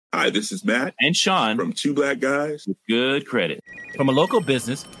Hi, this is Matt and Sean from Two Black Guys with Good Credit. From a local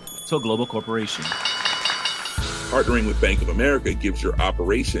business to a global corporation, partnering with Bank of America gives your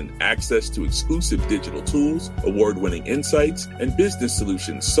operation access to exclusive digital tools, award-winning insights, and business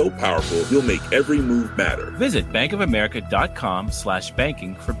solutions so powerful you'll make every move matter. Visit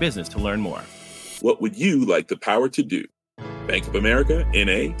bankofamerica.com/banking for business to learn more. What would you like the power to do? Bank of America,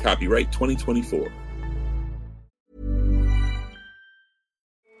 N.A., copyright 2024.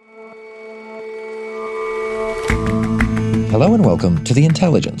 Hello and welcome to The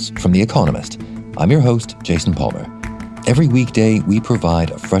Intelligence from The Economist. I'm your host, Jason Palmer. Every weekday, we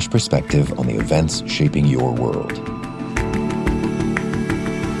provide a fresh perspective on the events shaping your world.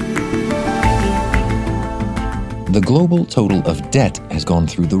 The global total of debt has gone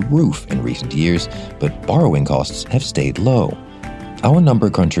through the roof in recent years, but borrowing costs have stayed low. Our number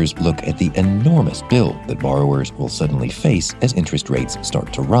crunchers look at the enormous bill that borrowers will suddenly face as interest rates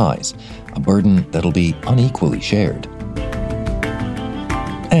start to rise, a burden that'll be unequally shared.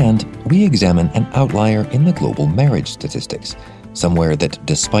 And we examine an outlier in the global marriage statistics, somewhere that,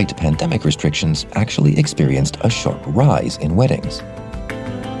 despite pandemic restrictions, actually experienced a sharp rise in weddings.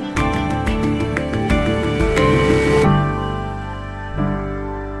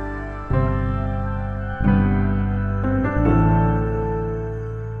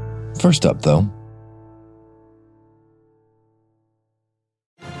 First up, though,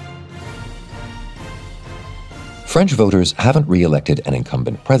 French voters haven't re-elected an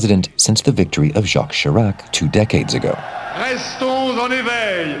incumbent president since the victory of Jacques Chirac 2 decades ago. Restons en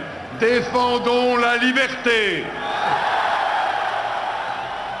éveil, défendons la liberté.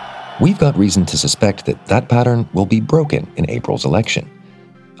 We've got reason to suspect that that pattern will be broken in April's election.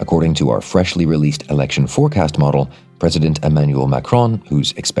 According to our freshly released election forecast model, President Emmanuel Macron,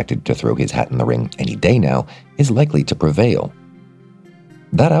 who's expected to throw his hat in the ring any day now, is likely to prevail.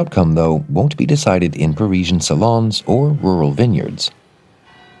 That outcome, though, won't be decided in Parisian salons or rural vineyards.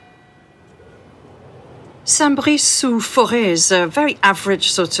 Saint-Brice-sous-Forêt is a very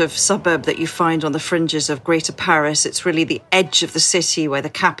average sort of suburb that you find on the fringes of Greater Paris. It's really the edge of the city where the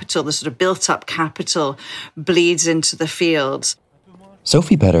capital, the sort of built-up capital, bleeds into the fields.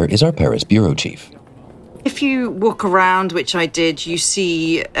 Sophie Petter is our Paris bureau chief. If you walk around, which I did, you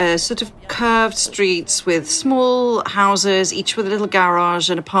see sort of curved streets with small houses, each with a little garage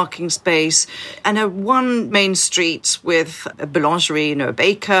and a parking space, and one main street with a boulangerie, a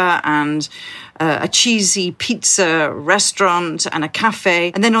baker, and a cheesy pizza restaurant and a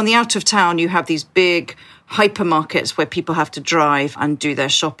cafe. And then on the out of town, you have these big hypermarkets where people have to drive and do their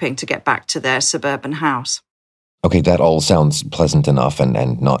shopping to get back to their suburban house. Okay, that all sounds pleasant enough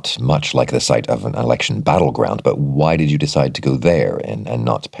and not much like the site of an election battleground, but why did you decide to go there and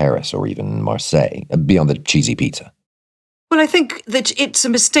not Paris or even Marseille, beyond the cheesy pizza? Well, I think that it's a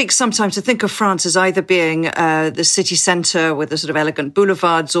mistake sometimes to think of France as either being the city centre with the sort of elegant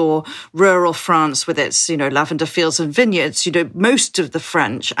boulevards or rural France with its, lavender fields and vineyards. Most of the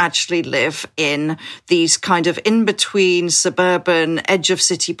French actually live in these kind of in-between suburban,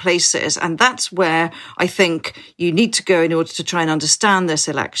 edge-of-city places. And that's where I think you need to go in order to try and understand this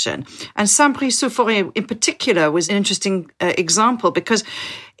election. And Saint-Brice-sous-Forêt in particular was an interesting example because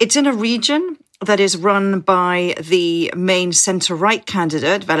it's in a region that is run by the main centre-right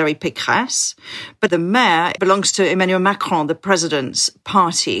candidate, Valérie Pécresse, but the mayor belongs to Emmanuel Macron, the president's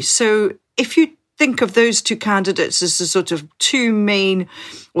party. So if you think of those two candidates as the sort of two main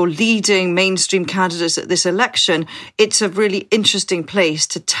or leading mainstream candidates at this election, it's a really interesting place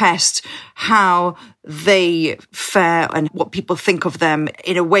to test how they fare and what people think of them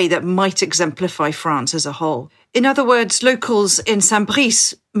in a way that might exemplify France as a whole. In other words, locals in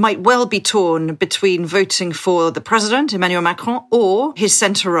Saint-Brice might well be torn between voting for the president, Emmanuel Macron, or his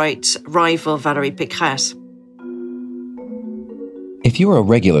centre-right rival, Valérie Pécresse. If you're a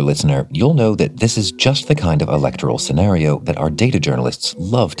regular listener, you'll know that this is just the kind of electoral scenario that our data journalists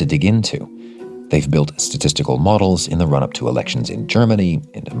love to dig into. They've built statistical models in the run-up to elections in Germany,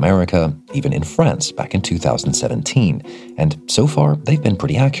 in America, even in France back in 2017, and so far they've been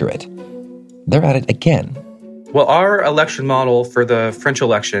pretty accurate. They're at it again. Well, our election model for the French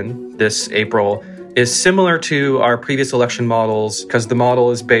election this April is similar to our previous election models because the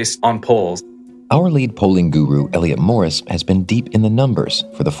model is based on polls. Our lead polling guru, Elliot Morris, has been deep in the numbers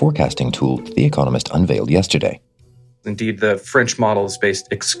for the forecasting tool The Economist unveiled yesterday. Indeed, the French model is based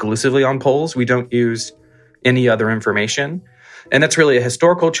exclusively on polls. We don't use any other information. And that's really a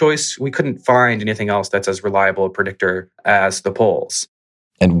historical choice. We couldn't find anything else that's as reliable a predictor as the polls.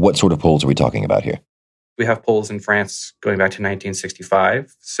 And what sort of polls are we talking about here? We have polls in France going back to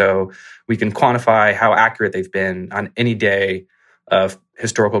 1965. So we can quantify how accurate they've been on any day of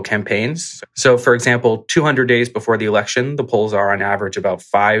historical campaigns. So, for example, 200 days before the election, the polls are on average about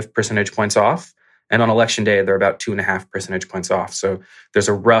 5 percentage points off. And on election day, they're about 2.5 percentage points off. So there's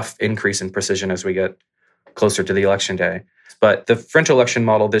a rough increase in precision as we get closer to the election day. But the French election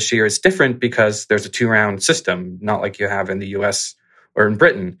model this year is different because there's a 2-round system, not like you have in the US or in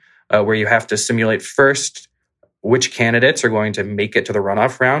Britain, where you have to simulate first which candidates are going to make it to the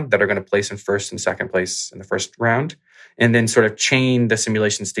runoff round that are going to place in first and second place in the first round, and then sort of chain the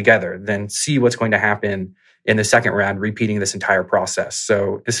simulations together, then see what's going to happen in the second round, repeating this entire process.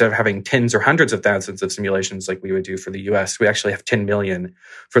 So instead of having tens or hundreds of thousands of simulations like we would do for the US, we actually have 10 million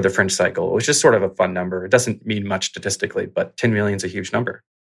for the French cycle, which is sort of a fun number. It doesn't mean much statistically, but 10 million is a huge number.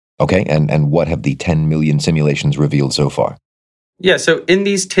 Okay, and what have the 10 million simulations revealed so far? Yeah, so in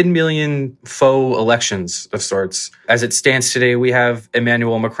these 10 million faux elections of sorts, as it stands today, we have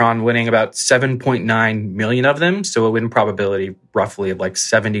Emmanuel Macron winning about 7.9 million of them. So a win probability roughly of like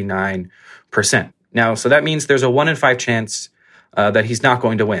 79%. Now, so that means there's a 1 in 5 chance that he's not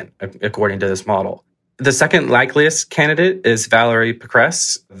going to win, according to this model. The second likeliest candidate is Valérie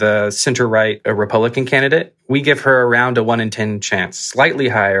Pécresse, the center-right Republican candidate. We give her around a 1 in 10 chance, slightly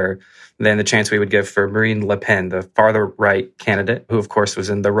higher than the chance we would give for Marine Le Pen, the farther right candidate, who, of course, was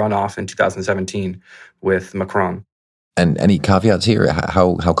in the runoff in 2017 with Macron. And any caveats here?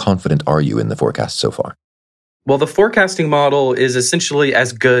 How confident are you in the forecast so far? Well, the forecasting model is essentially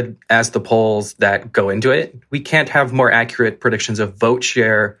as good as the polls that go into it. We can't have more accurate predictions of vote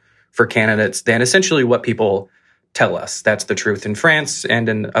share for candidates than essentially what people tell us. That's the truth in France and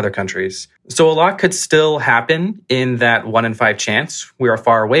in other countries. So a lot could still happen in that 1 in 5 chance. We are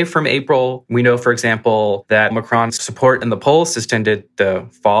far away from April. We know, for example, that Macron's support in the polls has tended to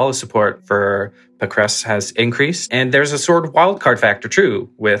fall. Support for Pécresse has increased. And there's a sort of wildcard factor, too,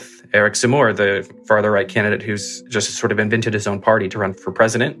 with Éric Zemmour, the farther right candidate who's just sort of invented his own party to run for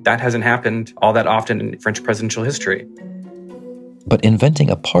president. That hasn't happened all that often in French presidential history. But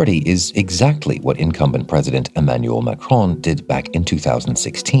inventing a party is exactly what incumbent President Emmanuel Macron did back in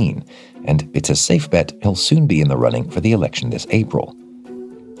 2016, and it's a safe bet he'll soon be in the running for the election this April.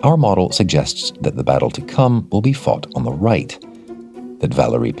 Our model suggests that the battle to come will be fought on the right, that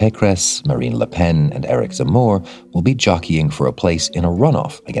Valérie Pécresse, Marine Le Pen, and Éric Zemmour will be jockeying for a place in a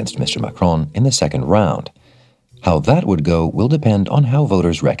runoff against Mr. Macron in the second round. How that would go will depend on how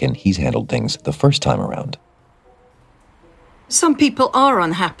voters reckon he's handled things the first time around. Some people are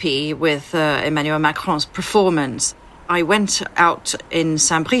unhappy with Emmanuel Macron's performance. I went out in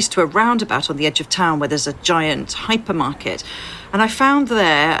Saint-Brice to a roundabout on the edge of town where there's a giant hypermarket, and I found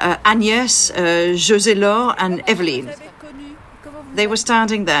there Agnès, José-Laure, and Evelyne. They were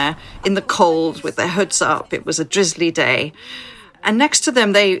standing there in the cold with their hoods up. It was a drizzly day. And next to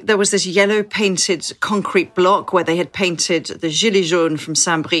them, there was this yellow-painted concrete block where they had painted the Gilets jaunes from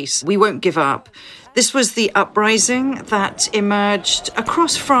Saint-Brice. We won't give up. This was the uprising that emerged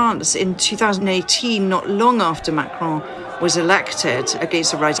across France in 2018, not long after Macron was elected,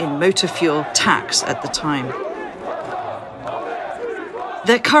 against a rise in motor fuel tax at the time.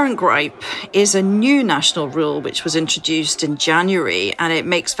 Their current gripe is a new national rule which was introduced in January, and it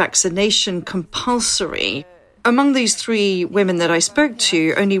makes vaccination compulsory. Among these 3 women that I spoke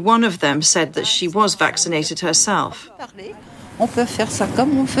to, only one of them said that she was vaccinated herself. On peut faire ça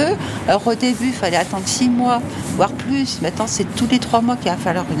comme on veut. Alors au début, il fallait attendre 6 mois, voire plus. Maintenant, c'est tous les 3 mois qu'il va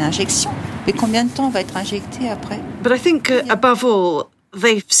falloir une injection. Et combien de temps on va être injecté après? But I think, above all,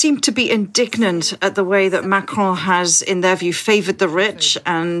 they seem to be indignant at the way that Macron has, in their view, favoured the rich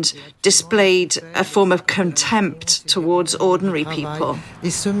and displayed a form of contempt towards ordinary people. Et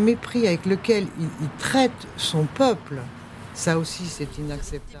ce mépris avec lequel il traite son peuple, ça aussi c'est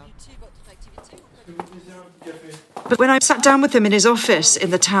inacceptable. But when I sat down with him in his office in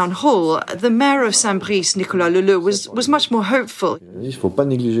the town hall, the mayor of Saint-Brice, Nicolas Leleu, was much more hopeful. Il ne faut pas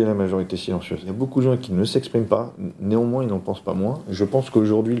négliger la majorité silencieuse. Il y a beaucoup de gens qui ne s'expriment pas, néanmoins ils n'en pensent pas moins. Je pense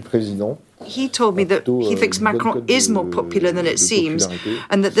qu'aujourd'hui le président... He told me that he thinks Macron is more popular than it seems,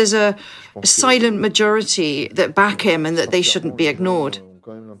 and that there's a silent majority that back him and that they shouldn't be ignored.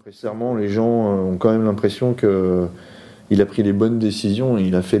 Les gens ont quand même l'impression que... Il a pris les bonnes décisions,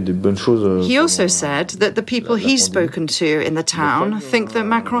 il a fait des bonnes choses. He also said that the people he's spoken to in the town think that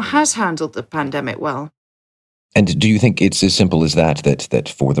Macron has handled the pandemic well. And do you think it's as simple as that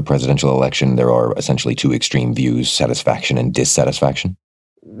for the presidential election there are essentially 2 extreme views, satisfaction and dissatisfaction?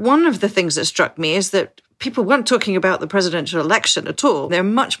 One of the things that struck me is that people weren't talking about the presidential election at all. They're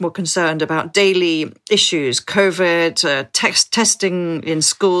much more concerned about daily issues, COVID, testing in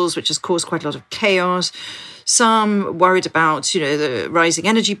schools, which has caused quite a lot of chaos. Some worried about, the rising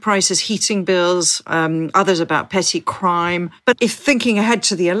energy prices, heating bills, others about petty crime. But if thinking ahead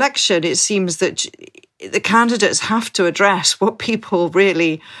to the election, it seems that the candidates have to address what people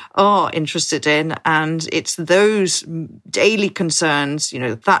really are interested in. And it's those daily concerns,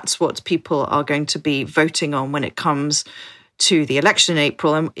 that's what people are going to be voting on when it comes to the election in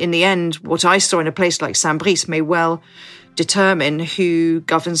April. And in the end, what I saw in a place like Saint-Brice may well determine who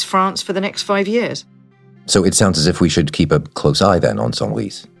governs France for the next 5 years. So it sounds as if we should keep a close eye then on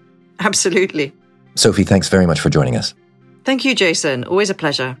Saint-Brice. Absolutely. Sophie, thanks very much for joining us. Thank you, Jason. Always a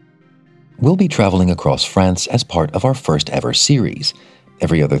pleasure. We'll be traveling across France as part of our first ever series.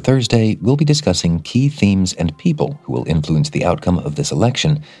 Every other Thursday, we'll be discussing key themes and people who will influence the outcome of this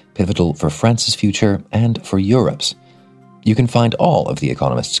election, pivotal for France's future and for Europe's. You can find all of The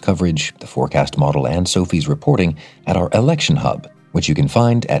Economist's coverage, the forecast model, and Sophie's reporting at our election hub, which you can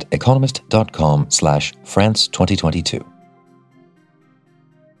find at economist.com/France 2022.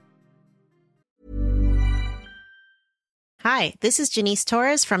 Hi, this is Janice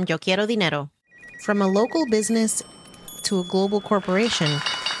Torres from Yo Quiero Dinero. From a local business to a global corporation,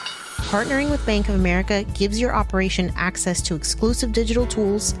 partnering with Bank of America gives your operation access to exclusive digital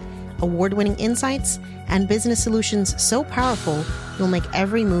tools, award-winning insights, and business solutions so powerful you'll make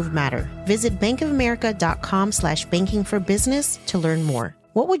every move matter. Visit bankofamerica.com/banking for business to learn more.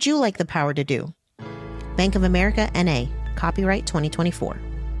 What would you like the power to do? Bank of America N.A. Copyright 2024.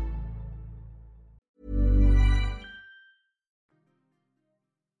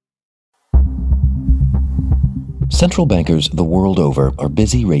 Central bankers the world over are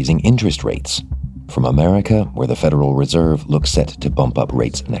busy raising interest rates. From America, where the Federal Reserve looks set to bump up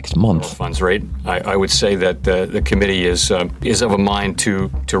rates next month. Funds rate. I would say that the committee is of a mind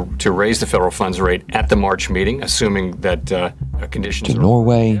to raise the federal funds rate at the March meeting, assuming that conditions. To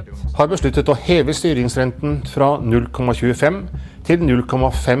Norway. Har besluttet å heve styringsrenten fra 0,25 til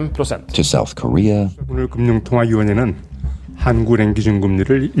 0,5%. To South Korea. 오늘 금융통화위원회는 한국은행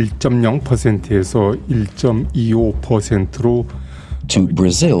기준금리를 1.0%에서 1.25%로 to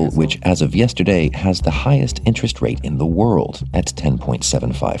Brazil, which as of yesterday has the highest interest rate in the world at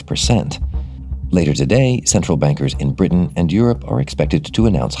 10.75%. Later today, central bankers in Britain and Europe are expected to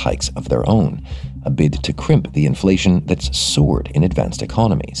announce hikes of their own, a bid to crimp the inflation that's soared in advanced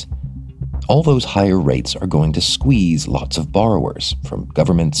economies. All those higher rates are going to squeeze lots of borrowers, from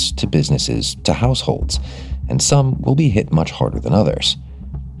governments to businesses to households, and some will be hit much harder than others.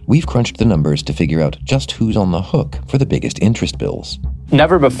 We've crunched the numbers to figure out just who's on the hook for the biggest interest bills.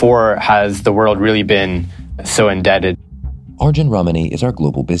 Never before has the world really been so indebted. Arjun Ramani is our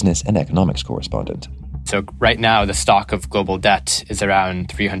global business and economics correspondent. So right now, the stock of global debt is around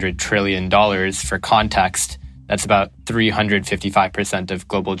 $300 trillion. For context, that's about 355% of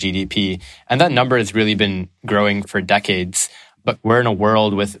global GDP. And that number has really been growing for decades. But we're in a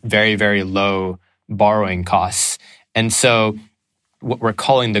world with very, very low borrowing costs. And so what we're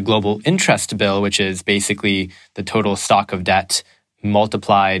calling the global interest bill, which is basically the total stock of debt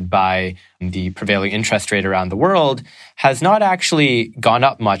multiplied by the prevailing interest rate around the world, has not actually gone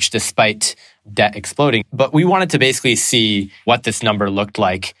up much despite debt exploding. But we wanted to basically see what this number looked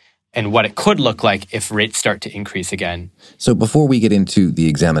like and what it could look like if rates start to increase again. So before we get into the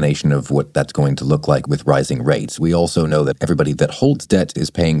examination of what that's going to look like with rising rates, we also know that everybody that holds debt is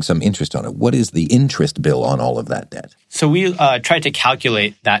paying some interest on it. What is the interest bill on all of that debt? So we tried to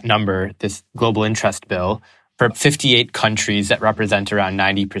calculate that number, this global interest bill, for 58 countries that represent around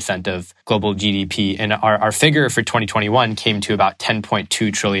 90% of global GDP. And our figure for 2021 came to about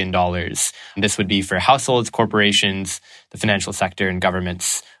 $10.2 trillion. This would be for households, corporations, the financial sector, and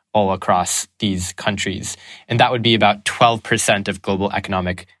governments all across these countries. And that would be about 12% of global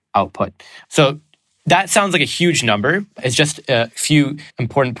economic output. So that sounds like a huge number. It's just a few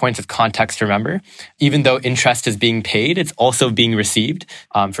important points of context to remember. Even though interest is being paid, it's also being received.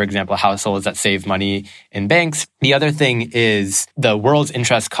 For example, households that save money in banks. The other thing is the world's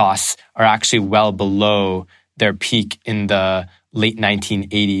interest costs are actually well below their peak in the late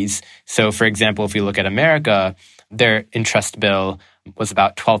 1980s. So for example, if we look at America, their interest bill was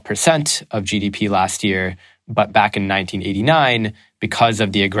about 12% of GDP last year. But back in 1989, because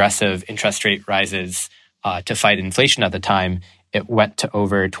of the aggressive interest rate rises to fight inflation at the time, it went to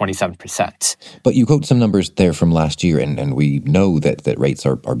over 27%. But you quote some numbers there from last year, and we know that rates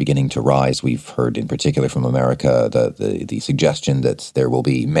are beginning to rise. We've heard in particular from America the suggestion that there will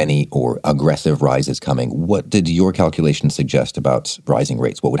be many or aggressive rises coming. What did your calculations suggest about rising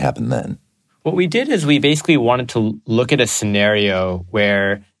rates? What would happen then? What we did is we basically wanted to look at a scenario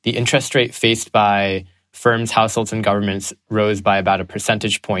where the interest rate faced by firms, households, and governments rose by about a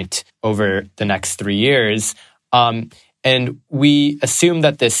percentage point over the next 3 years. And we assume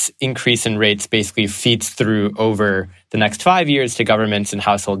that this increase in rates basically feeds through over the next 5 years to governments and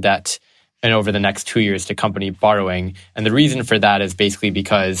household debt, and over the next 2 years to company borrowing. And the reason for that is basically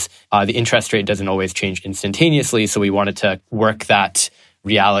because the interest rate doesn't always change instantaneously. So we wanted to work that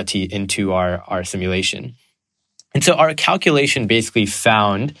reality into our simulation. And so our calculation basically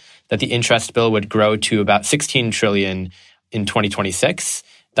found that the interest bill would grow to about 16 trillion in 2026.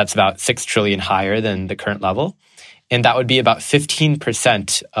 That's about 6 trillion higher than the current level. And that would be about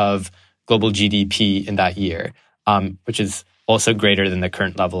 15% of global GDP in that year, which is also greater than the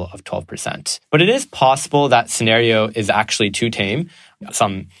current level of 12%. But it is possible that scenario is actually too tame.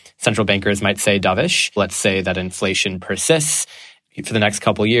 Some central bankers might say dovish. Let's say that inflation persists for the next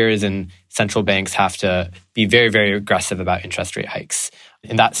couple of years and central banks have to be very, very aggressive about interest rate hikes.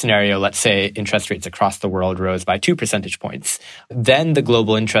 In that scenario, let's say interest rates across the world rose by 2 percentage points. Then the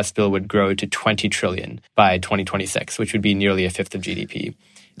global interest bill would grow to 20 trillion by 2026, which would be nearly a fifth of GDP.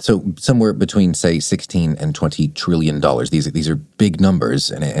 So somewhere between, say, $16 and $20 trillion. These are big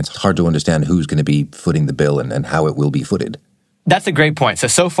numbers, and it's hard to understand who's going to be footing the bill and how it will be footed. That's a great point.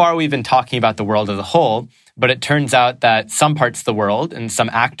 So far we've been talking about the world as a whole, but it turns out that some parts of the world and some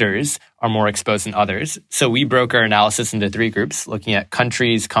actors are more exposed than others. So we broke our analysis into 3 groups, looking at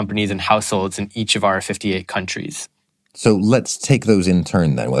countries, companies, and households in each of our 58 countries. So let's take those in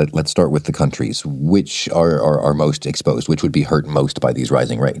turn then. Let's start with the countries. Which are most exposed? Which would be hurt most by these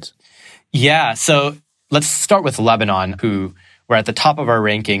rising rates? Yeah, so let's start with Lebanon, who were at the top of our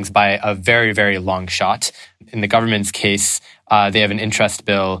rankings by a very, very long shot. In the government's case, they have an interest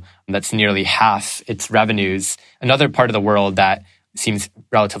bill that's nearly half its revenues. Another part of the world that seems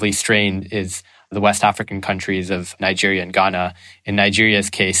relatively strained is the West African countries of Nigeria and Ghana. In Nigeria's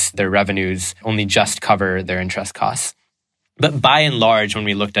case, their revenues only just cover their interest costs. But by and large, when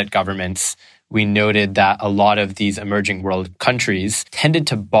we looked at governments, we noted that a lot of these emerging world countries tended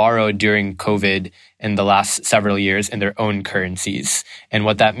to borrow during COVID in the last several years in their own currencies. And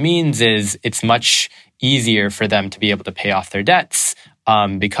what that means is it's much easier for them to be able to pay off their debts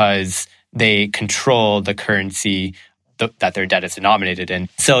because they control the currency that their debt is denominated in.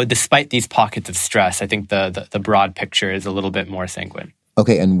 So despite these pockets of stress, I think the broad picture is a little bit more sanguine.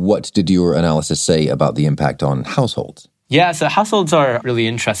 Okay, and what did your analysis say about the impact on households? Yeah, so households are really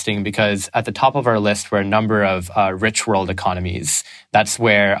interesting because at the top of our list were a number of rich world economies. That's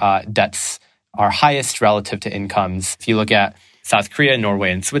where debts are highest relative to incomes. If you look at South Korea,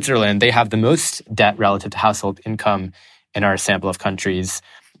 Norway, and Switzerland, they have the most debt relative to household income in our sample of countries.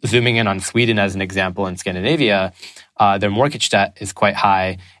 Zooming in on Sweden as an example in Scandinavia, their mortgage debt is quite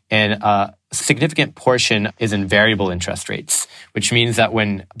high, and a significant portion is in variable interest rates, which means that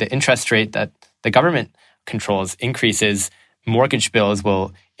when the interest rate that the government controls increases, mortgage bills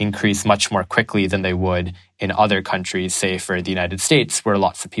will increase much more quickly than they would in other countries, say for the United States, where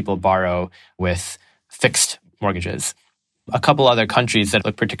lots of people borrow with fixed mortgages. A couple other countries that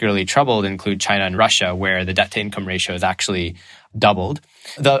look particularly troubled include China and Russia, where the debt-to-income ratio is actually doubled.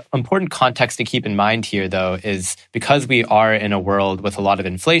 The important context to keep in mind here, though, is because we are in a world with a lot of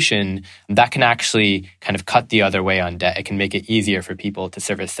inflation, that can actually kind of cut the other way on debt. It can make it easier for people to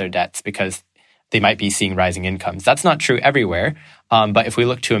service their debts because they might be seeing rising incomes. That's not true everywhere. But if we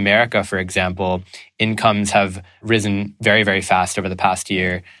look to America, for example, incomes have risen very, very fast over the past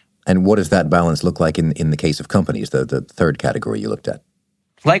year. And what does that balance look like in the case of companies, the third category you looked at?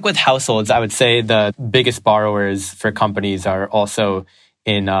 Like with households, I would say the biggest borrowers for companies are also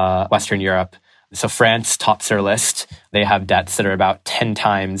in Western Europe. So France tops our list. They have debts that are about 10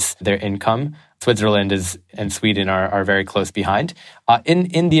 times their income. Switzerland and Sweden are very close behind.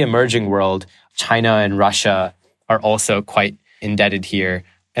 In the emerging world, China and Russia are also quite indebted here,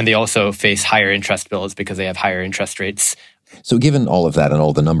 and they also face higher interest bills because they have higher interest rates. So given all of that and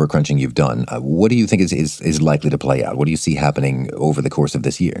all the number crunching you've done, what do you think is likely to play out? What do you see happening over the course of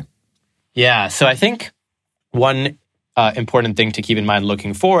this year? Yeah, so I think one important thing to keep in mind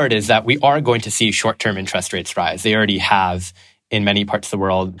looking forward is that we are going to see short-term interest rates rise. They already have in many parts of the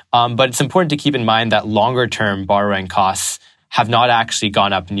world. But it's important to keep in mind that longer-term borrowing costs have not actually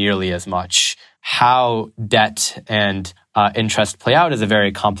gone up nearly as much. How debt and interest play out is a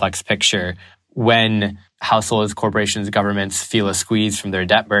very complex picture. When households, corporations, governments feel a squeeze from their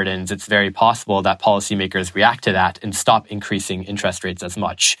debt burdens, it's very possible that policymakers react to that and stop increasing interest rates as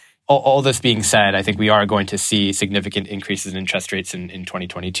much. All this being said, I think we are going to see significant increases in interest rates in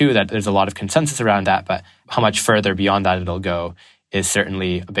 2022. That there's a lot of consensus around that, but how much further beyond that it'll go is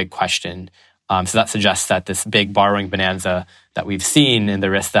certainly a big question. So that suggests that this big borrowing bonanza that we've seen and the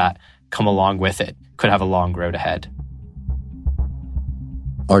risks that come along with it could have a long road ahead.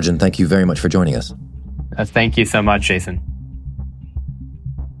 Arjun, thank you very much for joining us. Thank you so much, Jason.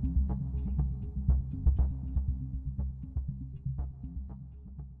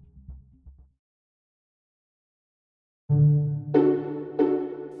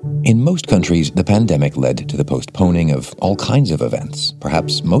 In most countries, the pandemic led to the postponing of all kinds of events,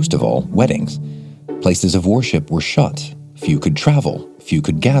 perhaps most of all, weddings. Places of worship were shut, few could travel, few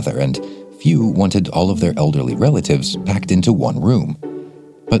could gather, and few wanted all of their elderly relatives packed into one room.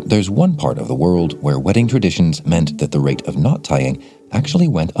 But there's one part of the world where wedding traditions meant that the rate of knot tying actually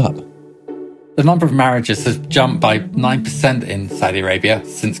went up. The number of marriages has jumped by 9% in Saudi Arabia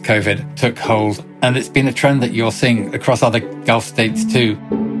since COVID took hold, and it's been a trend that you're seeing across other Gulf states too.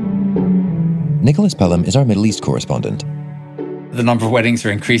 Nicholas Pelham is our Middle East correspondent. The number of weddings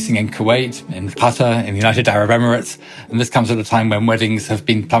are increasing in Kuwait, in Qatar, in the United Arab Emirates, and this comes at a time when weddings have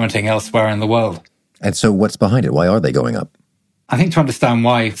been plummeting elsewhere in the world. And so what's behind it? Why are they going up? I think to understand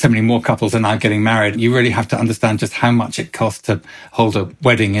why so many more couples are now getting married, you really have to understand just how much it costs to hold a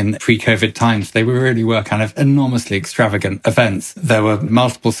wedding in pre-COVID times. They really were kind of enormously extravagant events. There were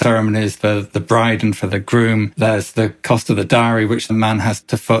multiple ceremonies for the bride and for the groom. There's the cost of the dowry, which the man has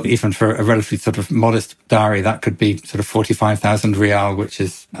to foot, even for a relatively sort of modest dowry. That could be sort of 45,000 riyal, which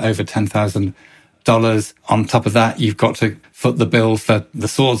is over $10,000. On top of that, you've got to foot the bill for the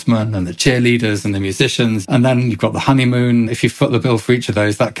swordsman and the cheerleaders and the musicians. And then you've got the honeymoon. If you foot the bill for each of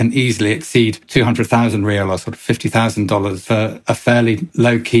those, that can easily exceed 200,000 riyal or sort of $50,000 for a fairly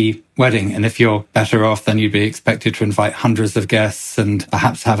low-key wedding. And if you're better off, then you'd be expected to invite hundreds of guests and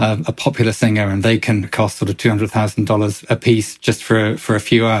perhaps have a popular singer, and they can cost sort of $200,000 a piece just for a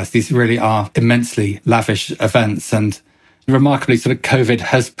few hours. These really are immensely lavish events, and remarkably, sort of COVID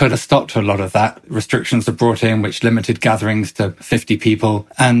has put a stop to a lot of that. Restrictions are brought in, which limited gatherings to 50 people.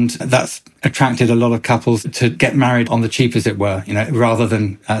 And that's attracted a lot of couples to get married on the cheap, as it were, rather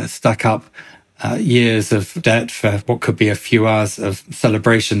than stuck up years of debt for what could be a few hours of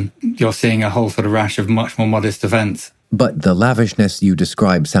celebration. You're seeing a whole sort of rash of much more modest events. But the lavishness you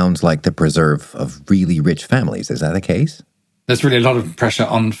describe sounds like the preserve of really rich families. Is that the case? There's really a lot of pressure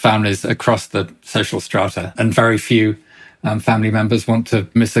on families across the social strata, and very few family members want to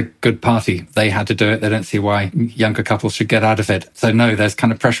miss a good party. They had to do it. They don't see why younger couples should get out of it. So no, there's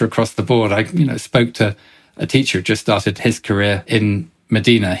kind of pressure across the board. I, spoke to a teacher who just started his career in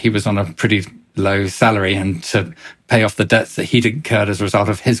Medina. He was on a pretty low salary, and to pay off the debts that he'd incurred as a result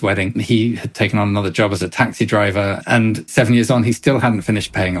of his wedding, he had taken on another job as a taxi driver. And 7 years on, he still hadn't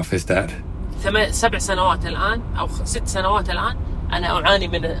finished paying off his debt. 7 سنوات الآن أو 6 سنوات الآن أنا أعاني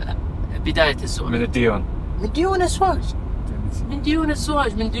من بداية الزواج. من الديون. من ديون الزواج. And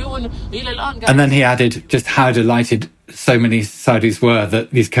then he added just how delighted so many Saudis were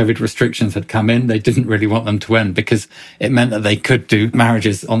that these COVID restrictions had come in. They didn't really want them to end because it meant that they could do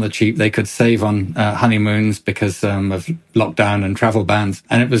marriages on the cheap. They could save on honeymoons because of lockdown and travel bans.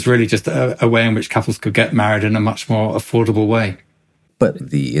 And it was really just a way in which couples could get married in a much more affordable way. But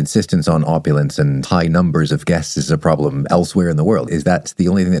the insistence on opulence and high numbers of guests is a problem elsewhere in the world. Is that the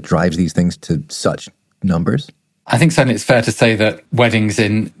only thing that drives these things to such numbers? I think certainly it's fair to say that weddings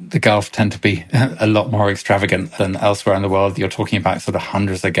in the Gulf tend to be a lot more extravagant than elsewhere in the world. You're talking about sort of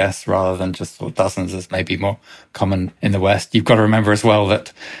hundreds of guests rather than just sort of dozens, as may be more common in the West. You've got to remember as well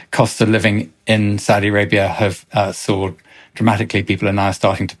that costs of living in Saudi Arabia have soared dramatically. People are now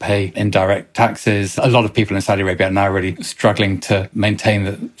starting to pay indirect taxes. A lot of people in Saudi Arabia are now really struggling to maintain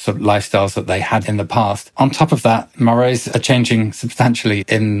the sort of lifestyles that they had in the past. On top of that, mores are changing substantially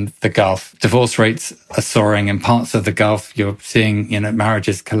in the Gulf. Divorce rates are soaring in parts of the Gulf. You're seeing,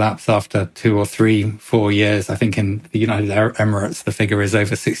 marriages collapse after 2 or 3, 4 years. I think in the United Arab Emirates, the figure is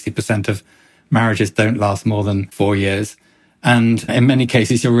over 60% of marriages don't last more than 4 years. And in many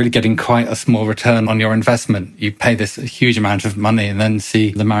cases, you're really getting quite a small return on your investment. You pay this huge amount of money and then see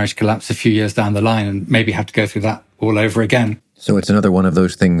the marriage collapse a few years down the line and maybe have to go through that all over again. So it's another one of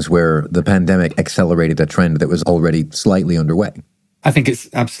those things where the pandemic accelerated a trend that was already slightly underway. I think it's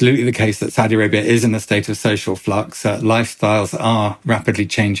absolutely the case that Saudi Arabia is in a state of social flux. Lifestyles are rapidly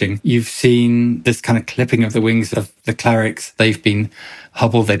changing. You've seen this kind of clipping of the wings of the clerics. They've been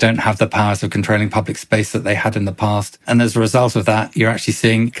hobbled. They don't have the powers of controlling public space that they had in the past. And as a result of that, you're actually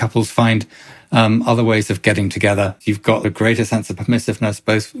seeing couples find other ways of getting together. You've got a greater sense of permissiveness,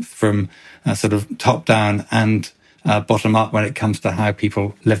 both from sort of top down and bottom up when it comes to how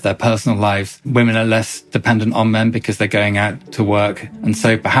people live their personal lives. Women are less dependent on men because they're going out to work. And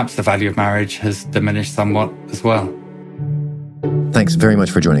so perhaps the value of marriage has diminished somewhat as well. Thanks very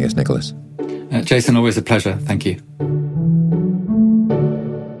much for joining us, Nicholas. Jason, always a pleasure. Thank you.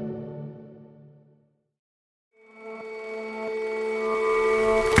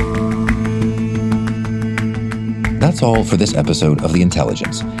 That's all for this episode of The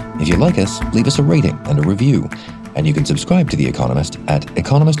Intelligence. If you like us, leave us a rating and a review. And you can subscribe to The Economist at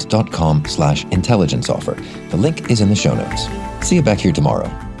economist.com/intelligence offer. The link is in the show notes. See you back here tomorrow.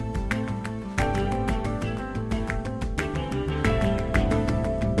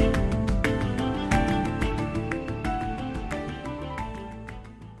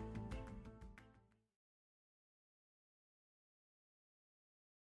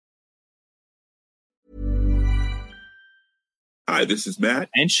 Hi, this is Matt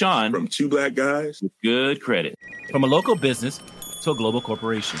and Sean from Two Black Guys with Good Credit. From a local business to a global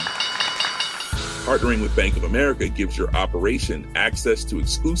corporation, partnering with Bank of America gives your operation access to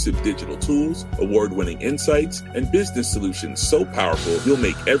exclusive digital tools, award-winning insights, and business solutions so powerful you'll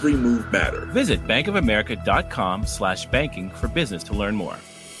make every move matter. Visit bankofamerica.com/banking for business to learn more.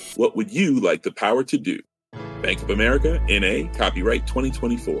 What would you like the power to do? Bank of America, N.A., copyright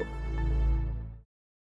 2024.